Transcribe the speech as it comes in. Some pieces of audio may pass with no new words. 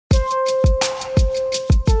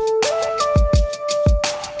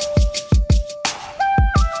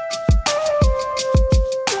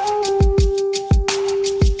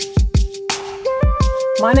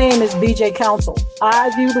name is BJ Council.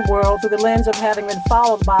 I view the world through the lens of having been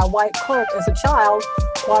followed by a white clerk as a child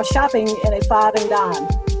while shopping in a five and dime.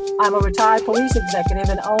 I'm a retired police executive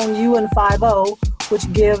and own UN50,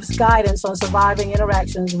 which gives guidance on surviving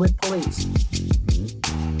interactions with police.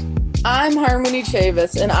 I'm Harmony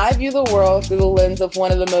Chavis, and I view the world through the lens of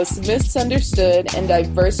one of the most misunderstood and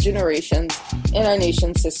diverse generations in our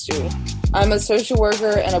nation's history. I'm a social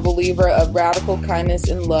worker and a believer of radical kindness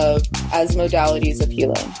and love as modalities of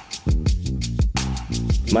healing.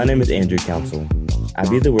 My name is Andrew Council. I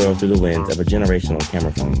view the world through the lens of a generational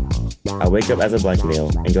camera phone. I wake up as a black male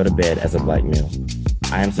and go to bed as a black male.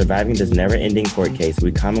 I am surviving this never-ending court case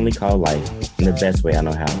we commonly call life in the best way I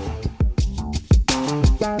know how.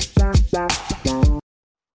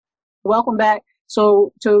 Welcome back.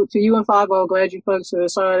 So to UN50, glad you folks have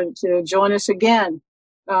decided to join us again.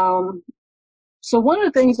 So one of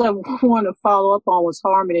the things I want to follow up on was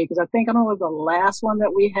Harmony, because I don't know, the last one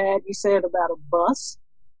that we had, you said about a bus.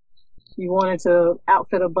 You wanted to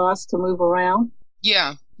outfit a bus to move around.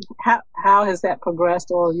 Yeah. How has that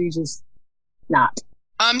progressed, or you just not?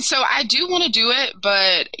 So I do want to do it,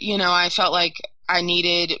 but, I felt like I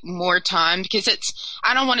needed more time because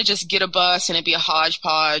I don't want to just get a bus and it be a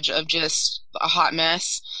hodgepodge of just a hot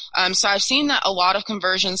mess. So I've seen that a lot of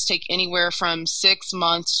conversions take anywhere from 6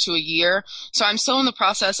 months to a year. So I'm still in the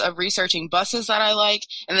process of researching buses that I like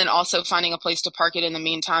and then also finding a place to park it in the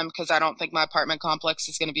meantime because I don't think my apartment complex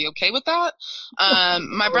is going to be okay with that.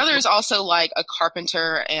 My brother is also like a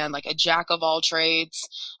carpenter and like a jack of all trades.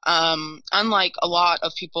 Unlike a lot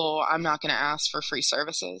of people, I'm not going to ask for free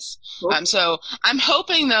services. So I'm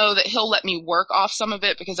hoping though that he'll let me work off some of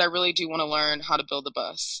it because I really do want to learn how to build a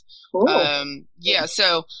bus.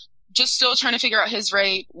 So just still trying to figure out his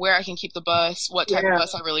rate, where I can keep the bus, what type of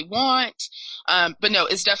bus I really want. But no,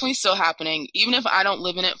 it's definitely still happening. Even if I don't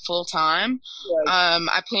live in it full time,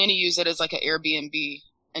 I plan to use it as like an Airbnb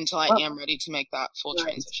until I am ready to make that full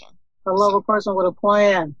transition. I love a person with a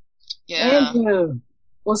plan. Yeah. Andrew,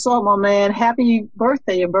 what's up, my man? Happy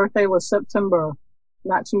birthday. Your birthday was September,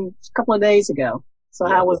 a couple of days ago. So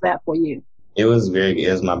how was that for you? It was very good.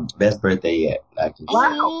 It was my best birthday yet.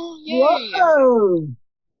 Wow. Yay. Whoa.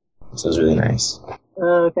 So it was really nice.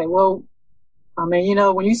 Okay, well,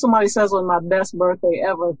 when somebody says it was my best birthday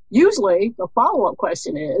ever, usually the follow-up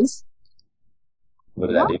question is, what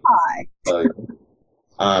did I do?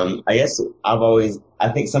 Why? I guess I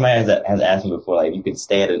think somebody has asked me before, like, if you could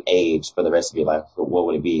stay at an age for the rest of your life, what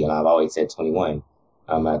would it be? And I've always said 21.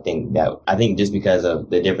 I think just because of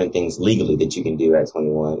the different things legally that you can do at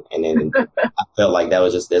 21. And then I felt like that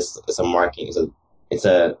was just it's a marking. It's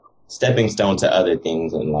a stepping stone to other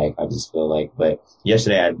things in life. I just feel like, but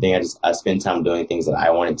yesterday I spent time doing things that I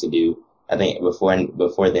wanted to do. I think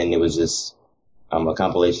before then it was just, a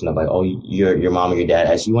compilation of like, oh, your mom or your dad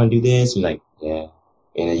asked you want to do this. You're like, yeah.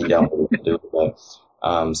 And then you don't want to do it. But,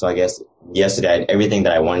 so I guess yesterday, everything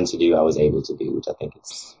that I wanted to do, I was able to do, which I think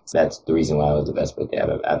that's the reason why it was the best birthday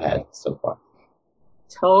I've had so far.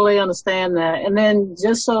 Totally understand that. And then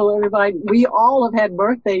just so everybody, we all have had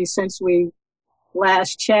birthdays since we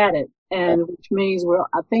last chatted, and which means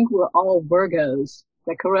I think we're all Virgos. Is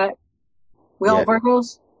that correct? We all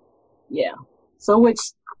Virgos? Yeah. So which,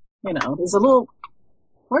 is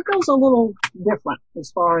Virgos are a little different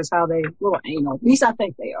as far as how they, a little anal. At least I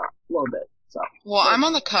think they are a little bit. So. Well, I'm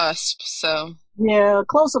on the cusp, so. Yeah,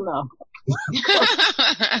 close enough.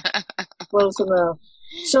 Close enough.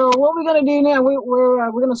 So what we're gonna do now?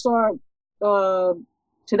 We're gonna start.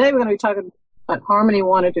 Today we're gonna be talking. Harmony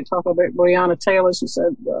wanted to talk about Breonna Taylor. She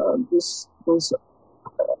said this was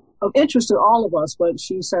of interest to all of us, but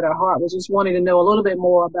she said her heart was just wanting to know a little bit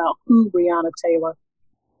more about who Breonna Taylor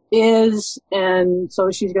is, and so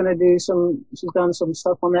she's done some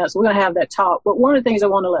stuff on that. So we're going to have that talk. But one of the things I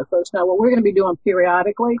want to let folks know, what we're going to be doing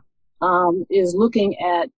periodically, is looking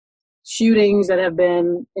at shootings that have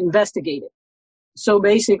been investigated. So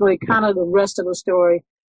basically kind of the rest of the story,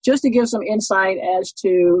 just to give some insight as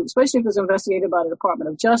to, especially if it's investigated by the Department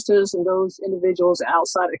of Justice and those individuals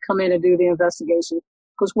outside that come in and do the investigation.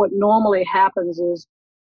 Because what normally happens is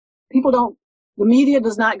the media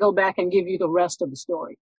does not go back and give you the rest of the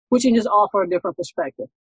story, which can just offer a different perspective.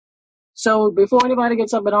 So before anybody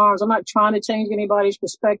gets up in arms, I'm not trying to change anybody's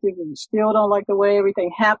perspective and still don't like the way everything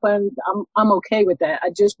happened. I'm okay with that. I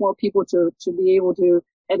just want people to be able to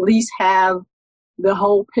at least have the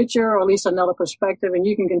whole picture, or at least another perspective, and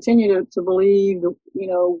you can continue to believe,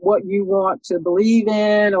 what you want to believe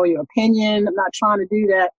in or your opinion. I'm not trying to do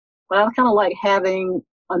that, but I kind of like having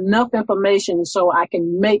enough information so I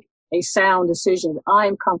can make a sound decision that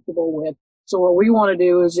I'm comfortable with. So what we want to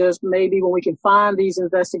do is just maybe when we can find these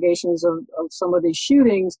investigations of some of these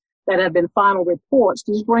shootings, that have been final reports,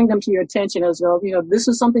 just bring them to your attention as though, this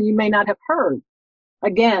is something you may not have heard.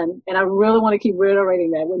 Again, and I really want to keep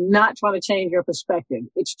reiterating that, we're not trying to change your perspective.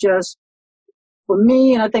 It's just, for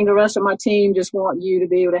me, and I think the rest of my team just want you to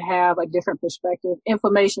be able to have a different perspective,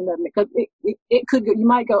 information that, because it could, you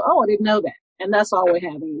might go, oh, I didn't know that. And that's all we're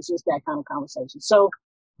having, is just that kind of conversation. So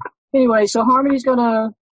anyway, so Harmony's going to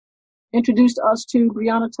introduce us to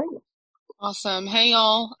Breonna Taylor. Awesome. Hey,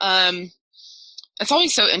 y'all. It's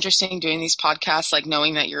always so interesting doing these podcasts, like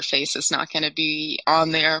knowing that your face is not going to be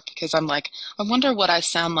on there, because I'm like, I wonder what I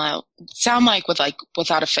sound like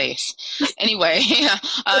without a face. Anyway,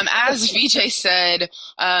 as VJ said,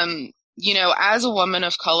 as a woman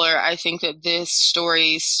of color, I think that this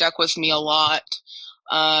story stuck with me a lot,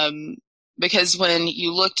 because when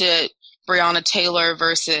you looked at Breonna Taylor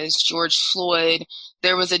versus George Floyd,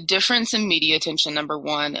 there was a difference in media attention, number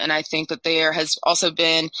one, and I think that there has also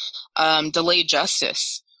been delayed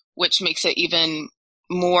justice, which makes it even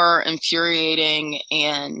more infuriating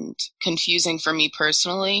and confusing for me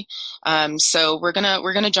personally. So we're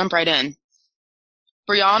gonna jump right in.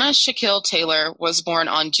 Breonna Shaquille Taylor was born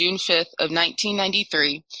on June 5th of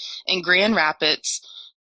 1993 in Grand Rapids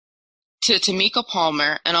to Tamika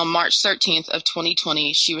Palmer, and on March 13th of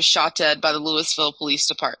 2020, she was shot dead by the Louisville Police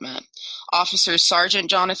Department. Officers Sergeant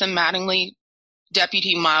Jonathan Mattingly,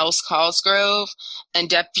 Deputy Miles Cosgrove, and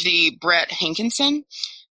Deputy Brett Hankinson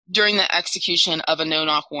during the execution of a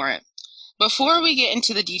no-knock warrant. Before we get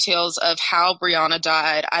into the details of how Breonna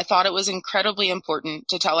died, I thought it was incredibly important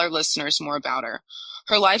to tell our listeners more about her.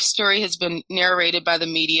 Her life story has been narrated by the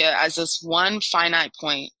media as this one finite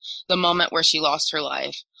point, the moment where she lost her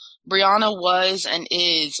life. Breonna was and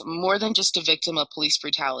is more than just a victim of police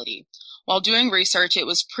brutality. While doing research, it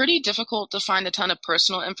was pretty difficult to find a ton of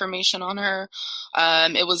personal information on her.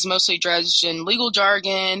 It was mostly dredged in legal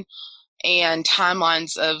jargon and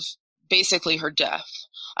timelines of basically her death.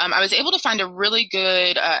 I was able to find a really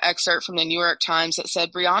good excerpt from the New York Times that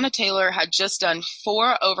said Breonna Taylor had just done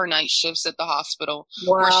 4 overnight shifts at the hospital.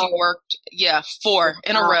 Wow. Where she worked, 4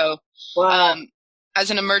 in a row. Wow. As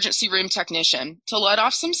an emergency room technician. To let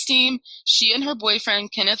off some steam, she and her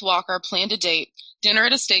boyfriend, Kenneth Walker, planned a date, dinner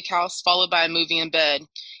at a steakhouse, followed by a movie in bed.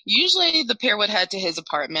 Usually, the pair would head to his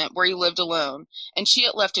apartment, where he lived alone, and she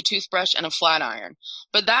had left a toothbrush and a flat iron.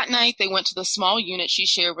 But that night, they went to the small unit she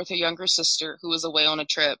shared with her younger sister, who was away on a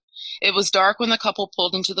trip. It was dark when the couple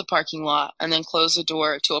pulled into the parking lot and then closed the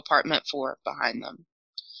door to apartment 4 behind them.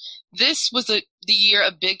 This was the year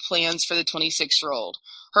of big plans for the 26-year-old.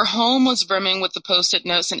 Her home was brimming with the Post-it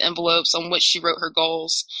notes and envelopes on which she wrote her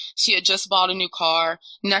goals. She had just bought a new car.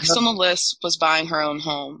 Next on the list was buying her own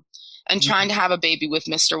home and trying to have a baby with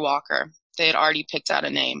Mr. Walker. They had already picked out a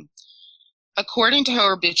name. According to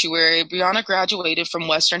her obituary, Breonna graduated from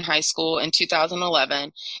Western High School in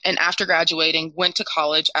 2011, and after graduating, went to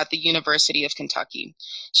college at the University of Kentucky.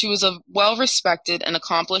 She was a well-respected and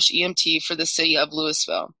accomplished EMT for the city of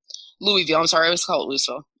Louisville. I always call it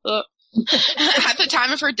Louisville. At the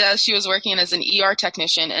time of her death, she was working as an ER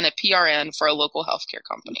technician and a PRN for a local healthcare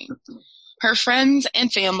company. Her friends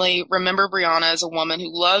and family remember Breonna as a woman who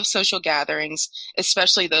loved social gatherings,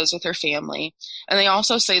 especially those with her family, and they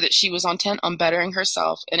also say that she was intent on bettering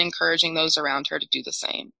herself and encouraging those around her to do the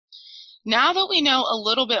same. Now that we know a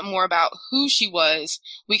little bit more about who she was,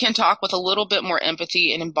 we can talk with a little bit more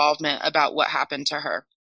empathy and involvement about what happened to her.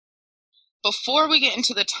 Before we get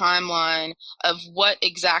into the timeline of what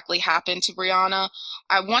exactly happened to Breonna,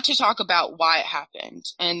 I want to talk about why it happened,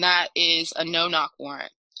 and that is a no-knock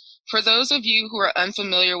warrant. For those of you who are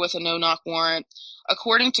unfamiliar with a no-knock warrant,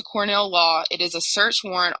 according to Cornell law, it is a search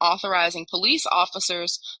warrant authorizing police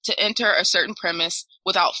officers to enter a certain premise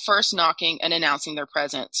without first knocking and announcing their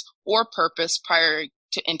presence or purpose prior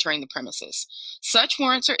to entering the premises. Such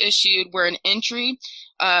warrants are issued where an entry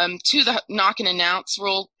to the knock and announce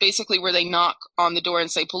rule, basically where they knock on the door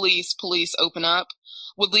and say, police, open up,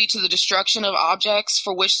 would lead to the destruction of objects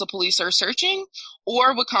for which the police are searching,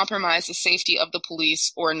 or would compromise the safety of the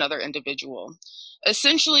police or another individual.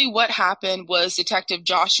 Essentially, what happened was Detective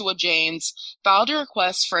Joshua James filed a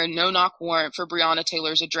request for a no-knock warrant for Breonna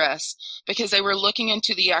Taylor's address because they were looking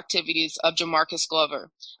into the activities of Jamarcus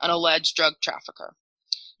Glover, an alleged drug trafficker.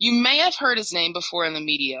 You may have heard his name before in the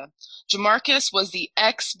media. Jamarcus was the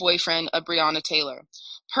ex-boyfriend of Breonna Taylor.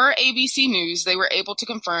 Per ABC News, they were able to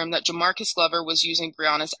confirm that Jamarcus Glover was using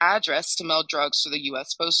Breonna's address to mail drugs to the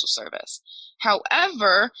U.S. Postal Service.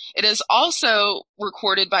 However, it is also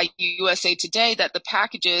recorded by USA Today that the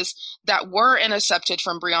packages that were intercepted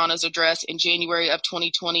from Breonna's address in January of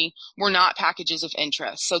 2020 were not packages of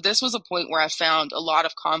interest. So this was a point where I found a lot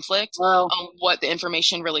of conflict on what the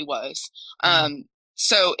information really was.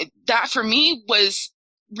 So that for me was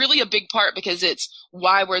really a big part, because it's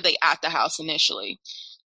why were they at the house initially?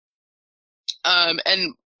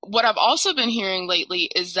 And what I've also been hearing lately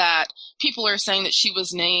is that people are saying that she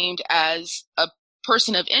was named as a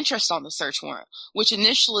person of interest on the search warrant, which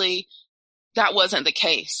initially that wasn't the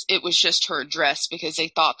case. It was just her address, because they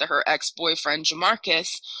thought that her ex-boyfriend,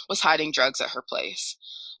 Jamarcus, was hiding drugs at her place.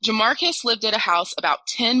 Jamarcus lived at a house about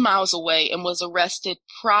 10 miles away and was arrested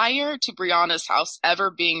prior to Breonna's house ever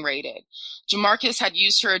being raided. Jamarcus had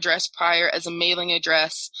used her address prior as a mailing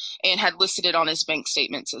address and had listed it on his bank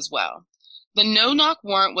statements as well. The no-knock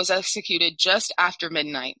warrant was executed just after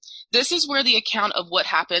midnight. This is where the account of what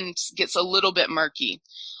happened gets a little bit murky.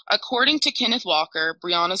 According to Kenneth Walker,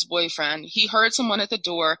 Breonna's boyfriend, he heard someone at the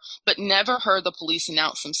door, but never heard the police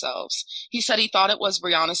announce themselves. He said he thought it was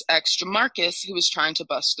Breonna's ex, Jamarcus, who was trying to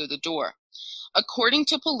bust through the door. According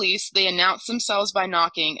to police, they announced themselves by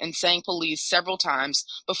knocking and saying police several times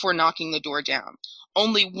before knocking the door down.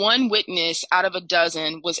 Only one witness out of a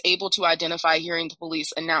dozen was able to identify hearing the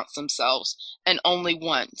police announce themselves, and only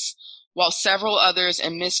once, while several others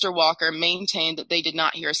and Mr. Walker maintained that they did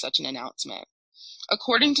not hear such an announcement.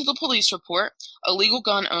 According to the police report, a legal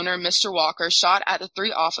gun owner, Mr. Walker, shot at the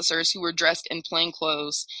 3 officers who were dressed in plain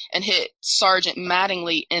clothes and hit Sergeant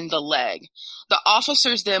Mattingly in the leg. The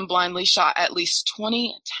officers then blindly shot at least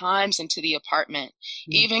 20 times into the apartment,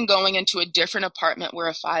 even going into a different apartment where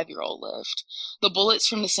a 5-year-old lived. The bullets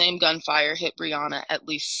from the same gunfire hit Breonna at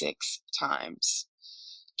least 6 times.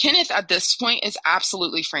 Kenneth, at this point, is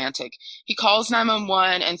absolutely frantic. He calls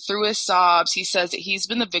 911, and through his sobs, he says that he's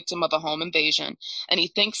been the victim of a home invasion, and he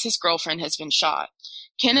thinks his girlfriend has been shot.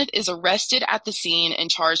 Kenneth is arrested at the scene and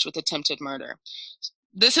charged with attempted murder.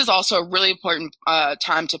 This is also a really important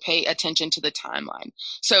time to pay attention to the timeline.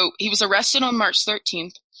 So he was arrested on March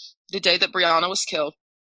 13th, the day that Breonna was killed,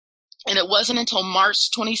 and it wasn't until March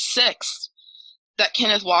 26th that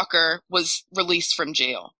Kenneth Walker was released from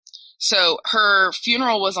jail. So her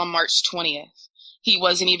funeral was on March 20th. He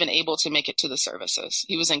wasn't even able to make it to the services.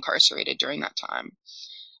 He was incarcerated during that time.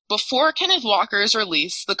 Before Kenneth Walker's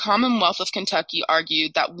release, the Commonwealth of Kentucky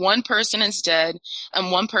argued that one person is dead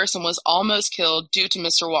and one person was almost killed due to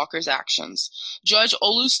Mr. Walker's actions. Judge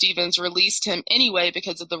Olu Stevens released him anyway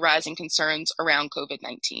because of the rising concerns around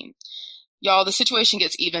COVID-19. Y'all, the situation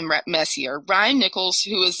gets even messier. Ryan Nichols,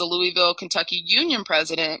 who is the Louisville, Kentucky Union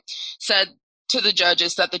president, said to the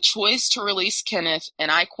judges that the choice to release Kenneth, and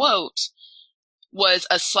I quote, was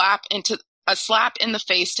a slap in the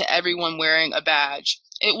face to everyone wearing a badge.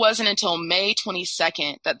 It wasn't until May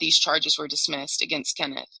 22nd that these charges were dismissed against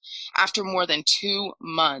Kenneth, after more than 2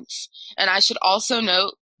 months. And I should also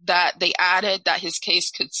note that they added that his case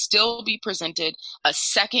could still be presented a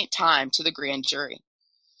second time to the grand jury.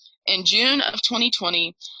 In June of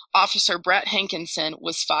 2020, Officer Brett Hankinson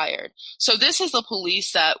was fired. So this is the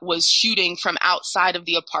police that was shooting from outside of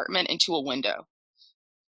the apartment into a window.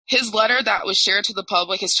 His letter that was shared to the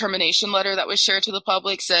public, his termination letter that was shared to the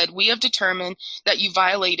public said, "We have determined that you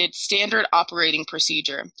violated standard operating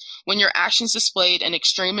procedure when your actions displayed an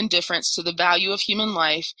extreme indifference to the value of human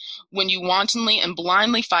life, when you wantonly and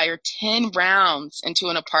blindly fired 10 rounds into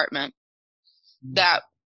an apartment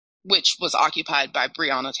which was occupied by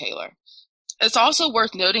Breonna Taylor." It's also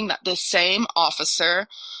worth noting that this same officer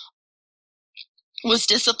was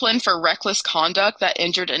disciplined for reckless conduct that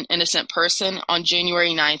injured an innocent person on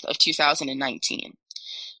January 9th of 2019.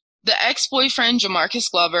 The ex-boyfriend,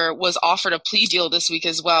 Jamarcus Glover, was offered a plea deal this week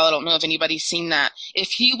as well. I don't know if anybody's seen that.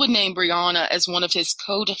 If he would name Breonna as one of his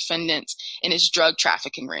co-defendants in his drug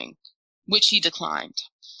trafficking ring, which he declined.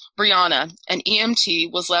 Breonna, an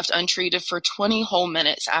EMT, was left untreated for 20 whole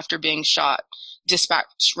minutes after being shot,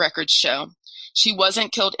 dispatch records show. She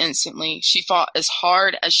wasn't killed instantly. She fought as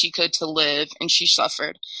hard as she could to live, and she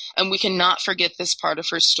suffered. And we cannot forget this part of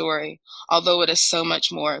her story, although it is so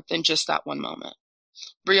much more than just that one moment.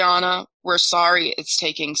 Breonna, we're sorry it's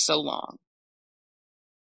taking so long.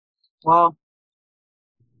 Wow.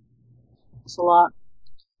 That's a lot.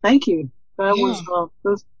 Thank you. That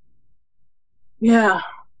was yeah.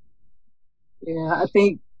 I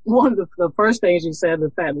think one of the first things you said,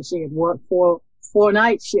 the fact that she had worked four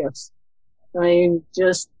night shifts. I mean,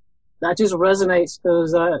 that just resonates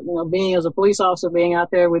because, being as a police officer, being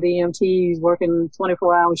out there with EMTs, working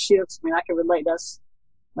 24-hour shifts, I mean, I can relate. That's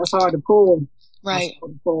hard to pull. Right.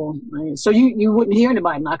 Hard to pull. Right? So you wouldn't hear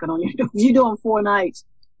anybody knocking on your door. If you're doing 4 nights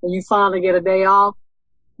and you finally get a day off,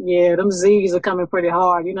 yeah, them Z's are coming pretty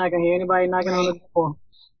hard. You're not going to hear anybody knocking on the door.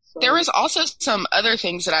 So. There was also some other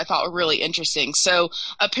things that I thought were really interesting. So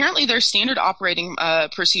apparently their standard operating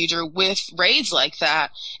procedure with raids like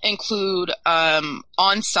that include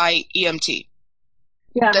on-site EMT.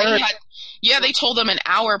 They told them an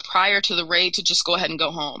hour prior to the raid to just go ahead and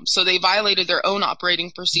go home. So they violated their own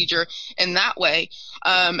operating procedure in that way.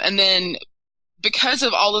 And then because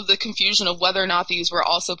of all of the confusion of whether or not these were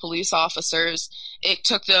also police officers, it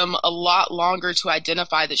took them a lot longer to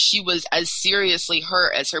identify that she was as seriously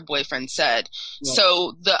hurt as her boyfriend said. Right.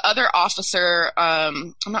 So the other officer,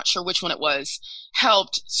 I'm not sure which one it was,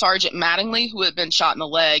 helped Sergeant Mattingly, who had been shot in the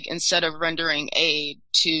leg, instead of rendering aid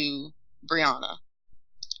to Breonna.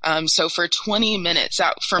 So for 20 minutes,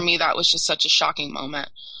 for me, that was just such a shocking moment.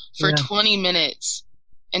 For 20 minutes,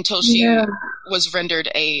 until she was rendered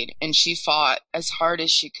aid, and she fought as hard as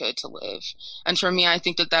she could to live. And for me, I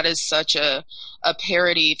think that is such a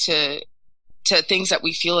parody to things that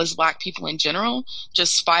we feel as Black people in general,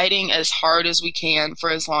 just fighting as hard as we can for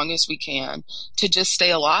as long as we can to just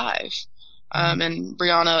stay alive. And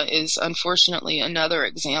Breonna is unfortunately another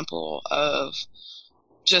example of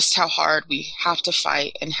just how hard we have to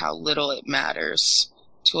fight and how little it matters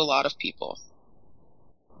to a lot of people.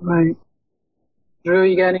 Right. Drew,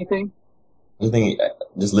 you got anything? I think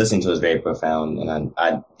just listening to it is very profound, and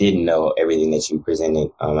I didn't know everything that you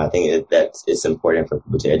presented. I think that it's important for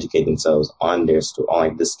people to educate themselves on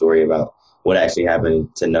on this story about what actually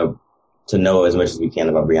happened, to know as much as we can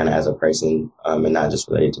about Breonna as a person, and not just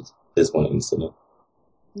related to this one incident.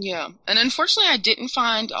 Yeah, and unfortunately, I didn't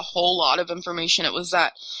find a whole lot of information. It was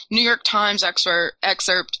that New York Times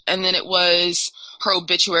excerpt, and then it was her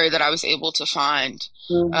obituary that I was able to find.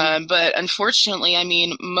 Mm-hmm. But unfortunately, I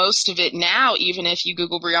mean, most of it now, even if you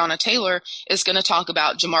Google Breonna Taylor, is going to talk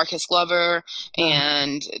about Jamarcus Glover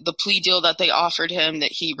and the plea deal that they offered him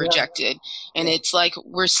that he rejected. And it's like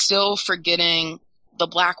we're still forgetting the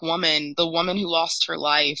Black woman, the woman who lost her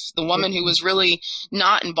life, the woman who was really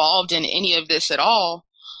not involved in any of this at all.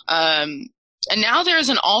 And now there's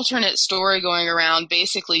an alternate story going around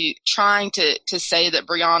basically trying to say that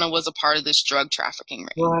Breonna was a part of this drug trafficking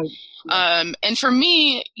ring. Right. And for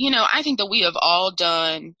me, I think that we have all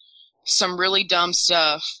done some really dumb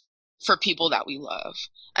stuff for people that we love.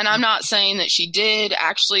 And I'm not saying that she did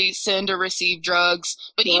actually send or receive drugs,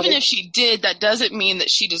 but even if she did, that doesn't mean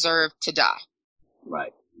that she deserved to die.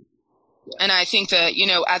 Right. And I think that,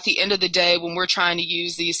 at the end of the day, when we're trying to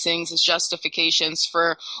use these things as justifications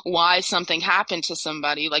for why something happened to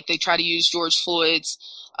somebody, like they try to use George Floyd's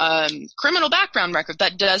criminal background record,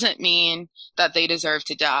 that doesn't mean that they deserve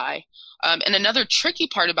to die. And another tricky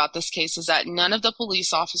part about this case is that none of the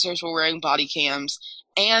police officers were wearing body cams,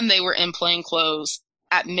 and they were in plain clothes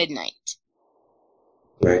at midnight.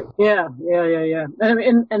 Right. Yeah.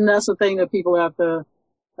 And that's the thing that people have to,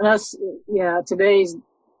 and that's,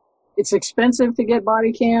 it's expensive to get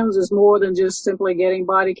body cams. It's more than just simply getting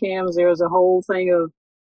body cams. There's a whole thing of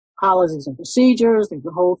policies and procedures. There's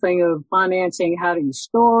a whole thing of financing. How do you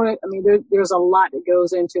store it? I mean, there's a lot that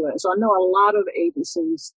goes into it. So I know a lot of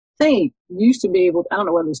agencies used to be able, I don't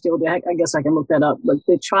know whether they still do, I guess I can look that up, but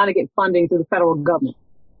they're trying to get funding through the federal government,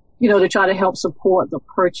 to try to help support the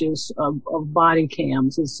purchase of body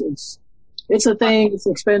cams. It's a thing. It's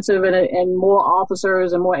expensive, and more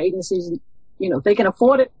officers and more agencies, they can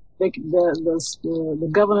afford it. The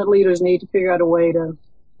government leaders need to figure out a way to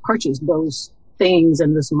purchase those things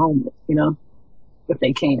in this moment, if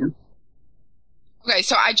they can. Okay,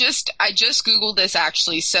 so I just Googled this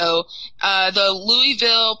actually. So the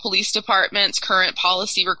Louisville Police Department's current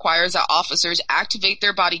policy requires that officers activate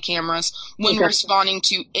their body cameras when responding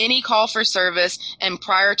to any call for service and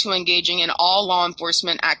prior to engaging in all law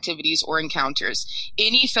enforcement activities or encounters.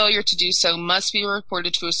 Any failure to do so must be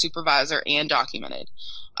reported to a supervisor and documented.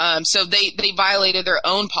 So they violated their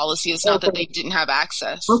own policy. It's not that they didn't have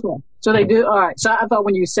access. Okay. So they do. All right. So I thought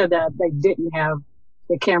when you said that they didn't have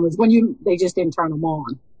the cameras, they just didn't turn them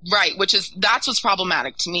on. Right. That's what's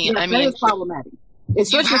problematic to me. Yeah, I mean, that is problematic.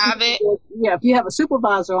 Especially if you have a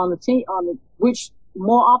supervisor on the team, which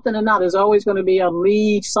more often than not, there's always going to be a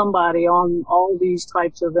lead somebody on all these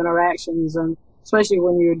types of interactions. And especially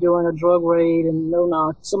when you're doing a drug raid and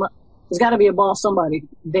there's got to be a boss, somebody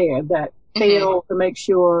there that fail to make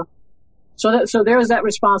sure. So there is that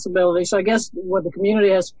responsibility. So I guess what the community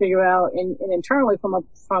has to figure out, and internally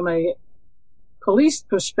from a police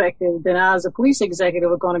perspective, then I as a police executive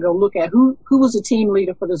are going to go look at who was the team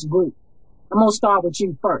leader for this group. I'm going to start with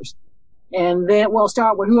you first. And then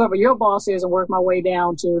start with whoever your boss is and work my way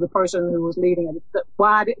down to the person who was leading it.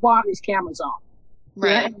 Why are these cameras on?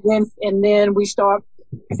 Right. And then we start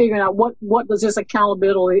figuring out what does this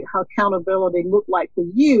accountability look like for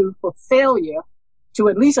you for failure to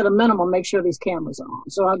at least at a minimum make sure these cameras are on.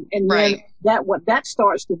 So then what that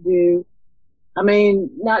starts to do I mean,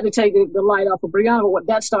 not to take the light off of Breonna, but what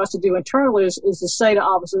that starts to do internally is to say to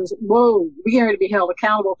officers, whoa, we're going to be held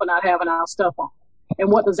accountable for not having our stuff on. And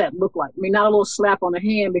what does that look like? I mean, not a little slap on the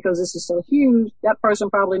hand because this is so huge. That person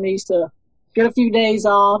probably needs to get a few days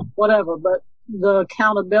off, whatever. But the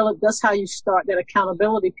accountability, that's how you start that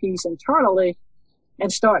accountability piece internally and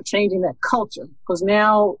start changing that culture. Because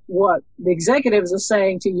now what the executives are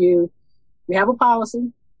saying to you, we have a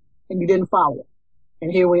policy and you didn't follow it. And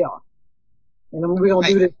here we are. And we're going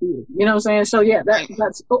to do this for you. You know what I'm saying? So yeah,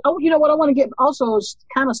 that's, you know what I want to get also is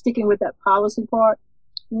kind of sticking with that policy part.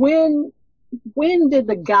 When did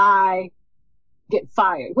the guy get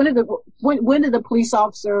fired? When did the police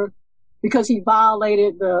officer, because he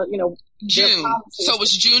violated June. So it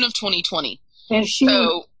was June of 2020. And she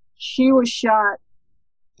was shot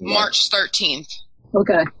March 13th.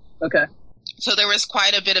 Okay. So there was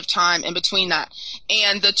quite a bit of time in between that.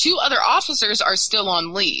 And the two other officers are still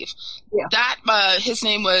on leave. Yeah. That, his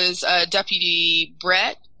name was Deputy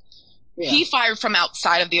Brett. Yeah. He fired from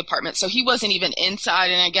outside of the apartment, so he wasn't even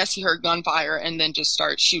inside, and I guess he heard gunfire and then just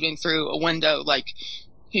started shooting through a window like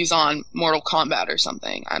he's on Mortal Kombat or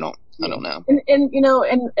something. I don't know.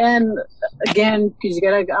 And again, because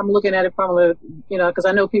I'm looking at it from because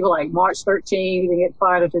I know people like March 13th, they get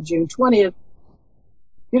fired until June 20th.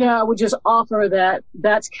 I would just offer that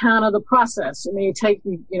that's kind of the process. I mean,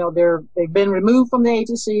 they've been removed from the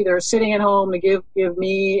agency. They're sitting at home to give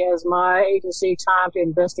me as my agency time to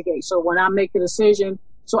investigate. So when I make the decision,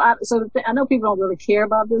 I know people don't really care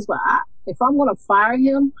about this, but if I'm going to fire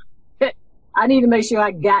him, I need to make sure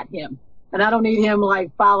I got him. And I don't need him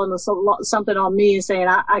like filing something on me and saying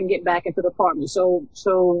I can get back into the department. So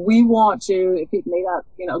we want to, if people may not,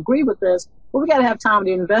 agree with this, but we got to have time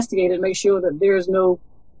to investigate it and make sure that there's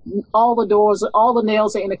all the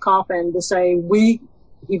nails are in the coffin to say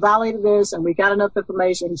he violated this and we got enough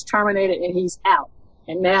information, he's terminated and he's out.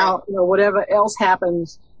 And now, whatever else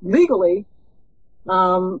happens legally,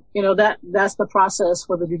 that's the process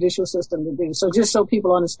for the judicial system to do. So just so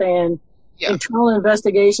people understand, internal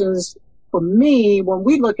investigations, for me, when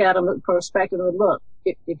we look at them, the perspective of, look,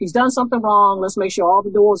 if he's done something wrong, let's make sure all the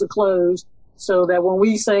doors are closed. So that when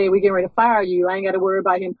we say we're getting ready to fire you, I ain't got to worry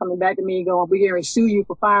about him coming back to me and going, we're getting ready to sue you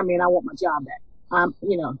for firing me and I want my job back.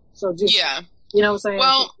 So just, you know what I'm saying?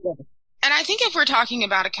 Well, and I think if we're talking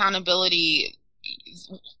about accountability,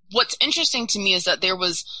 what's interesting to me is that there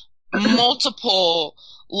was multiple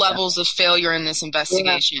levels of failure in this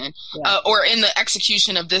investigation or in the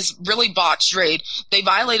execution of this really botched raid. They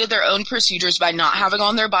violated their own procedures by not having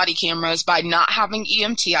on their body cameras, by not having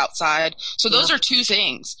EMT outside. So those are two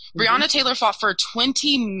things. Breonna Taylor fought for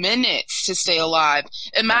 20 minutes to stay alive.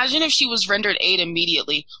 Imagine if she was rendered aid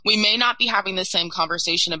immediately. We may not be having the same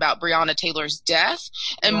conversation about Breonna Taylor's death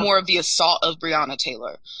and more of the assault of Breonna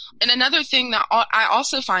Taylor. And another thing that I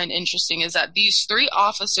also find interesting is that these three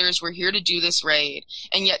officers were here to do this raid,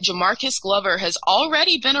 and yet Jamarcus Glover has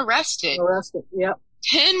already been arrested.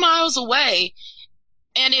 10 miles away.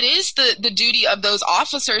 And it is the duty of those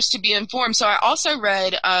officers to be informed. So I also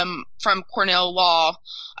read from Cornell Law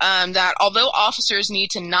that although officers need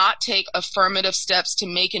to not take affirmative steps to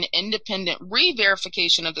make an independent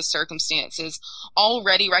re-verification of the circumstances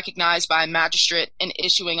already recognized by a magistrate in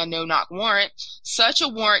issuing a no-knock warrant, such a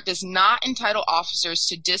warrant does not entitle officers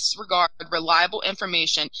to disregard reliable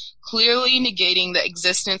information, clearly negating the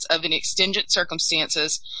existence of an exigent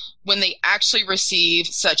circumstances when they actually receive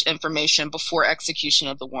such information before execution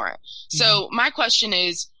of the warrant. So my question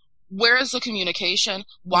is, where is the communication?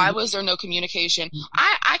 Why was there no communication?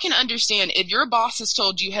 I can understand if your boss has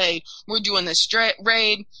told you, hey, we're doing this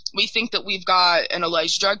raid, we think that we've got an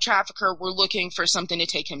alleged drug trafficker, we're looking for something to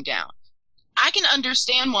take him down. I can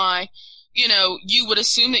understand why, you would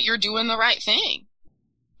assume that you're doing the right thing.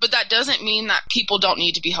 But that doesn't mean that people don't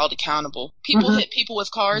need to be held accountable. People hit people with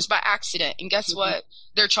cars by accident, and guess what?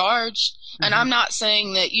 They're charged. And I'm not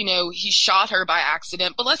saying that, he shot her by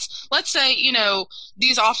accident, but let's say,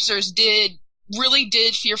 these officers really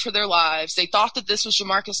did fear for their lives. They thought that this was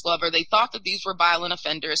Jamarcus Glover. They thought that these were violent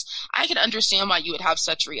offenders. I can understand why you would have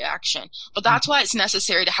such reaction, but that's why it's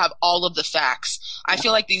necessary to have all of the facts. I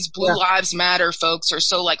feel like these Blue Lives Matter folks are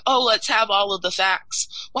so like, oh, let's have all of the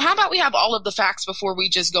facts. Well, how about we have all of the facts before we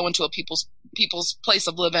just go into a people's place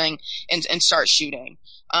of living and start shooting?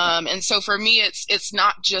 And so for me, it's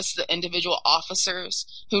not just the individual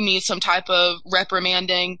officers who need some type of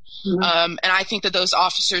reprimanding. And I think that those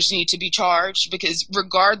officers need to be charged because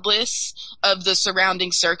regardless of the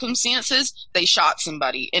surrounding circumstances, they shot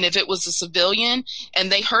somebody. And if it was a civilian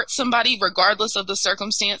and they hurt somebody, regardless of the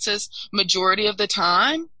circumstances, majority of the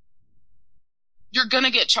time, you're going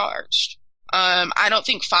to get charged. I don't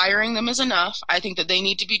think firing them is enough. I think that they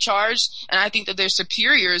need to be charged, and I think that their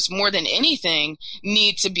superiors, more than anything,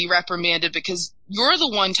 need to be reprimanded, because you're the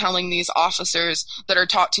one telling these officers that are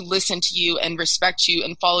taught to listen to you and respect you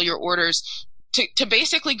and follow your orders to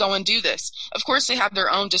basically go and do this. Of course, they have their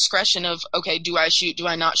own discretion of, okay, do I shoot? Do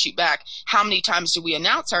I not shoot back? How many times do we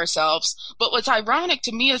announce ourselves? But what's ironic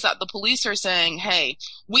to me is that the police are saying, hey,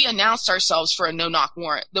 we announced ourselves for a no-knock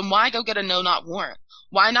warrant. Then why go get a no-knock warrant?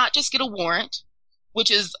 Why not just get a warrant,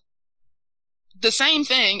 which is the same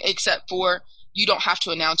thing, except for you don't have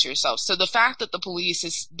to announce yourself. So the fact that the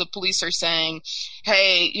police are saying,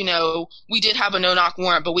 hey, we did have a no-knock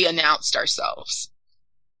warrant, but we announced ourselves.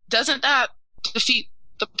 Doesn't that defeat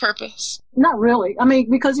the purpose? Not really. I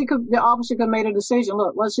mean, because the officer could have made a decision.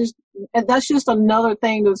 Look, that's just another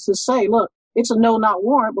thing to say, look, it's a no-knock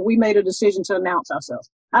warrant, but we made a decision to announce ourselves.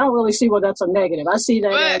 I don't really see where that's a negative. I see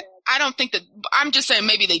that. But I don't think that, I'm just saying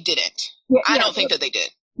maybe they didn't. Yeah, I don't think that they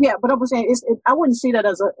did. Yeah, but I'm saying I wouldn't see that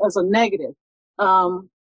as a negative.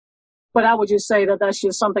 But I would just say that that's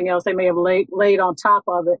just something else they may have laid on top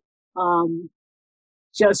of it,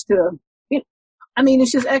 just to,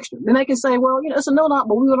 it's just extra. Then they can say, well, it's a no-knock,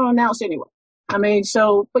 but we were going to announce anyway.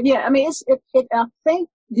 But yeah, I think,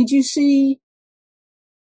 did you see,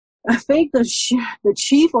 I think the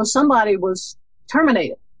chief or somebody was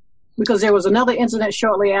terminated because there was another incident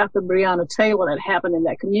shortly after Breonna Taylor that happened in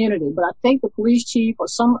that community. But I think the police chief or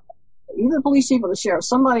either the police chief or the sheriff,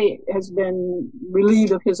 somebody has been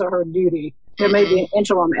relieved of his or her duty. There may be an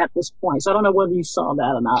interim at this point. So I don't know whether you saw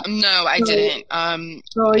that or not. No, I didn't.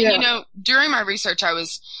 Yeah. During my research, I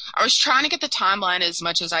was trying to get the timeline as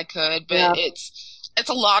much as I could, but it's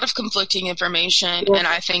a lot of conflicting information. Yeah. And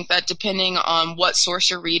I think that depending on what source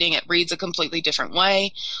you're reading, it reads a completely different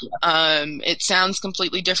way. Yeah. It sounds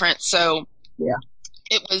completely different. So yeah.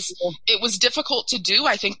 It was difficult to do,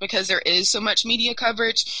 I think, because there is so much media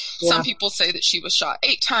coverage. Yeah. Some people say that she was shot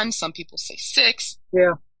 8 times. Some people say 6.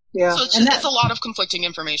 Yeah. Yeah. So it's a lot of conflicting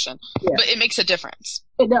information, but it makes a difference.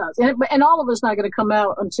 It does. And all of it's not going to come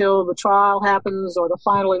out until the trial happens or the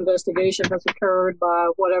final investigation has occurred by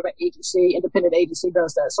whatever independent agency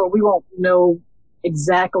does that. So we won't know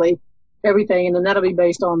exactly everything, and then that'll be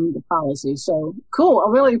based on the policy. So cool.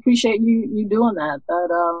 I really appreciate you doing that.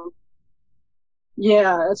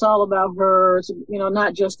 Yeah, it's all about her. It's,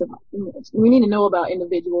 not just we need to know about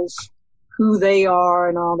individuals, who they are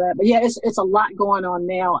and all that. But yeah, it's a lot going on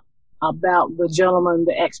now about the gentleman,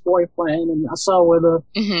 the ex-boyfriend, and I saw where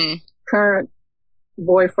the current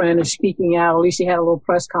boyfriend is speaking out. At least he had a little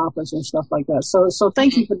press conference and stuff like that. So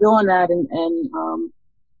thank you for doing that. And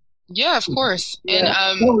yeah, of course. Yeah, and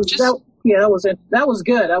that was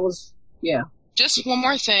good. Just one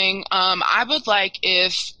more thing. I would like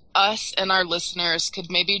if us and our listeners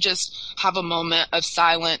could maybe just have a moment of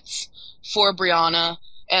silence for Breonna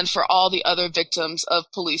and for all the other victims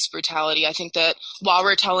of police brutality. I think that while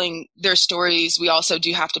we're telling their stories, we also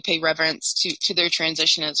do have to pay reverence to their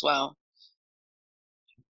transition as well.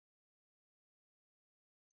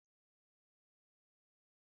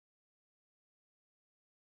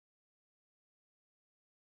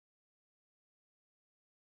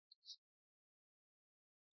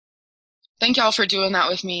 Thank y'all for doing that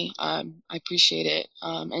with me. I appreciate it.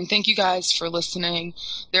 And thank you guys for listening.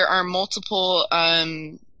 There are multiple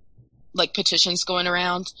petitions going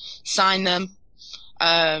around. Sign them.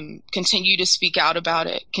 Continue to speak out about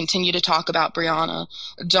it. Continue to talk about Breonna.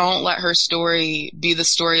 Don't let her story be the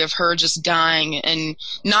story of her just dying, and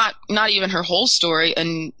not even her whole story.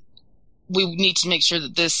 And we need to make sure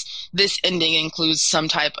that this ending includes some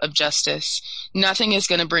type of justice. Nothing is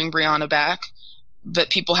going to bring Breonna back,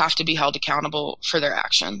 but people have to be held accountable for their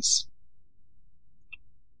actions.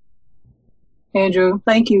 Andrew,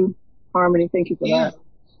 thank you. Harmony, thank you for that.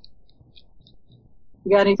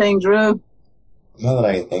 You got anything, Drew? Not that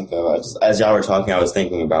I can think of. As y'all were talking, I was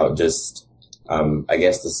thinking about just, I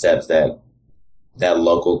guess, the steps that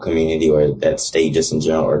local community or that state just in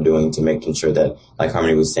general are doing to making sure that, like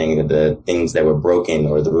Harmony was saying, that the things that were broken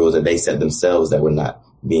or the rules that they set themselves that were not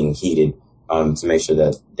being heeded, to make sure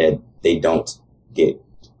that they don't get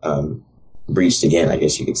breached again, I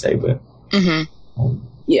guess you could say. But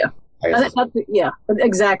yeah,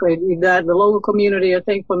 exactly. You got the local community. I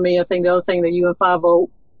think the other thing that UN5O,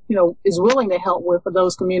 is willing to help with for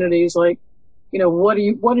those communities, like,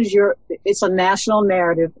 it's a national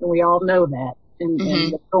narrative, and we all know that,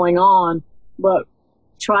 and what's going on, but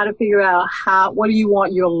try to figure out what do you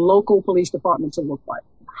want your local police department to look like?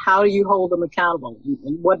 how do you hold them accountable?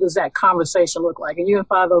 And what does that conversation look like? And you and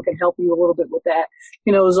 5 can help you a little bit with that.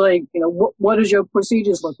 It's like, what does your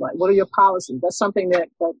procedures look like? What are your policies? That's something that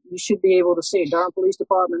you should be able to see. Durham Police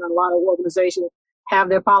Department and a lot of organizations have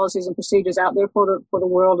their policies and procedures out there for the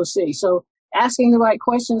world to see. So asking the right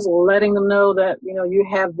questions, letting them know that, you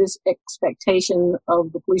have this expectation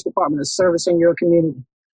of the police department is servicing your community.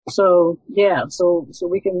 So yeah, so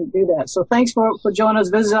we can do that. So thanks for joining us.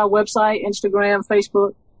 Visit our website, Instagram,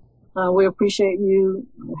 Facebook. We appreciate you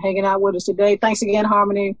hanging out with us today. Thanks again,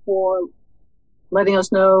 Harmony, for letting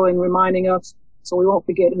us know and reminding us so we won't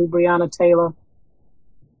forget who Breonna Taylor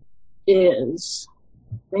is.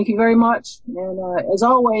 Thank you very much. And as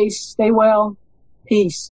always, stay well.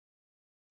 Peace.